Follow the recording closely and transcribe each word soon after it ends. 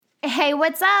Hey,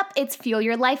 what's up? It's Fuel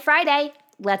Your Life Friday.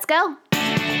 Let's go.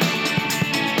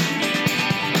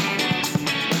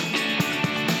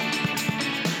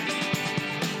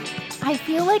 I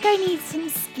feel like I need some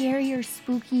scary or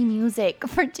spooky music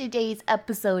for today's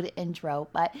episode intro,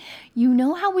 but you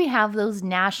know how we have those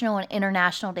national and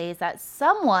international days that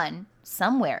someone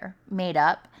somewhere made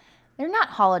up? They're not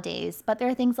holidays, but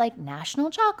they're things like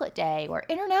National Chocolate Day or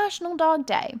International Dog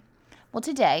Day. Well,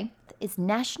 today is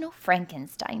National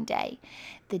Frankenstein Day,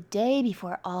 the day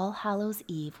before All Hallows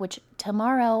Eve, which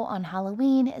tomorrow on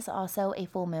Halloween is also a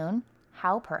full moon.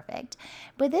 How perfect.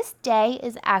 But this day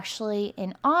is actually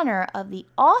in honor of the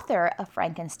author of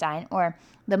Frankenstein, or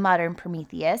the modern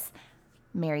Prometheus,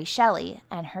 Mary Shelley,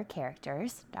 and her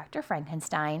characters, Dr.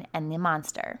 Frankenstein and the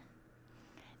monster.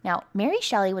 Now, Mary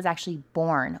Shelley was actually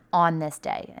born on this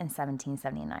day in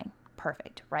 1779.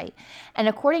 Perfect, right? And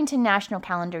according to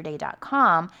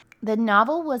nationalcalendarday.com, the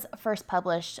novel was first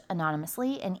published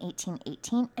anonymously in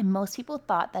 1818, and most people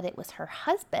thought that it was her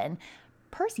husband,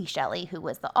 Percy Shelley, who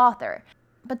was the author.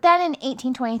 But then in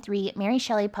 1823, Mary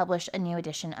Shelley published a new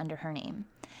edition under her name.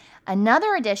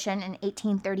 Another edition in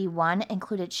 1831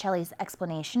 included Shelley's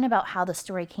explanation about how the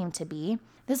story came to be.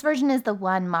 This version is the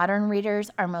one modern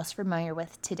readers are most familiar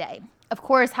with today. Of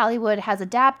course, Hollywood has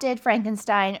adapted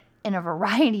Frankenstein in a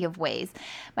variety of ways,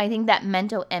 but I think that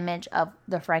mental image of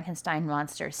the Frankenstein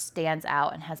monster stands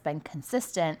out and has been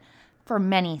consistent for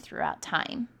many throughout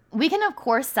time. We can, of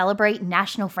course, celebrate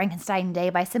National Frankenstein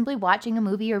Day by simply watching a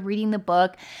movie or reading the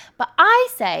book, but I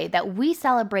say that we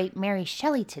celebrate Mary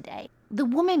Shelley today, the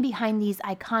woman behind these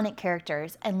iconic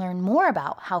characters, and learn more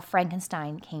about how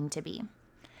Frankenstein came to be.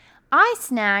 I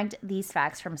snagged these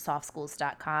facts from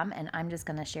softschools.com, and I'm just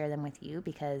going to share them with you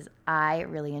because I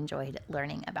really enjoyed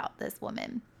learning about this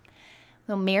woman.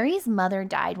 So Mary's mother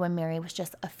died when Mary was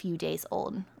just a few days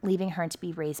old, leaving her to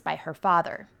be raised by her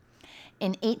father.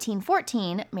 In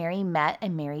 1814, Mary met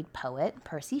and married poet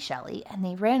Percy Shelley, and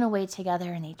they ran away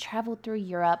together and they traveled through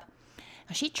Europe.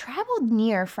 She traveled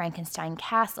near Frankenstein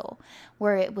Castle,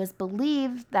 where it was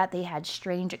believed that they had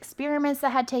strange experiments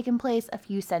that had taken place a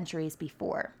few centuries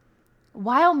before.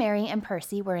 While Mary and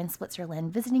Percy were in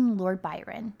Switzerland visiting Lord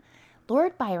Byron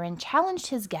challenged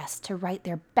his guests to write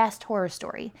their best horror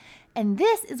story, and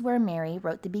this is where Mary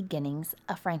wrote the beginnings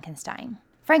of Frankenstein.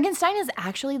 Frankenstein is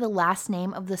actually the last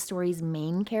name of the story's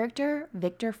main character,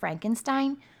 Victor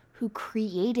Frankenstein, who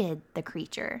created the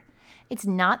creature. It's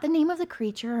not the name of the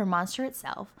creature or monster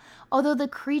itself, although the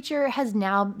creature has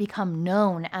now become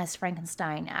known as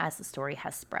Frankenstein as the story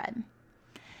has spread.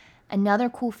 Another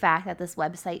cool fact that this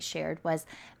website shared was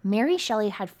Mary Shelley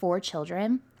had 4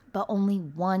 children, but only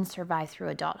one survived through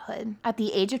adulthood. At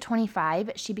the age of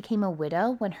 25, she became a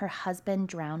widow when her husband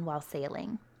drowned while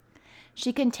sailing.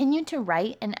 She continued to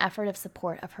write in effort of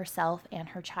support of herself and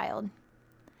her child.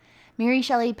 Mary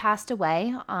Shelley passed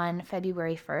away on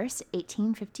February 1st,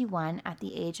 1851, at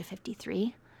the age of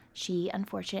 53. She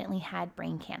unfortunately had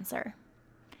brain cancer.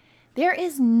 There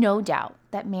is no doubt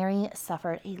that Mary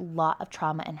suffered a lot of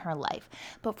trauma in her life,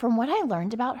 but from what I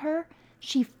learned about her,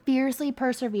 she fiercely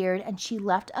persevered and she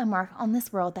left a mark on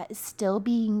this world that is still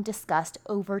being discussed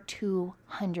over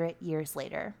 200 years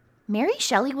later. Mary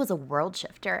Shelley was a world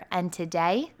shifter, and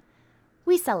today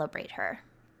we celebrate her.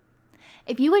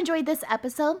 If you enjoyed this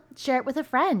episode, share it with a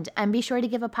friend, and be sure to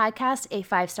give a podcast a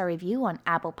 5-star review on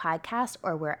Apple Podcasts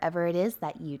or wherever it is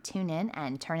that you tune in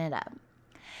and turn it up.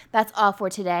 That's all for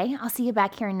today. I'll see you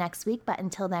back here next week, but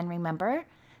until then, remember,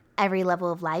 every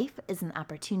level of life is an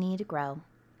opportunity to grow.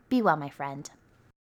 Be well, my friend.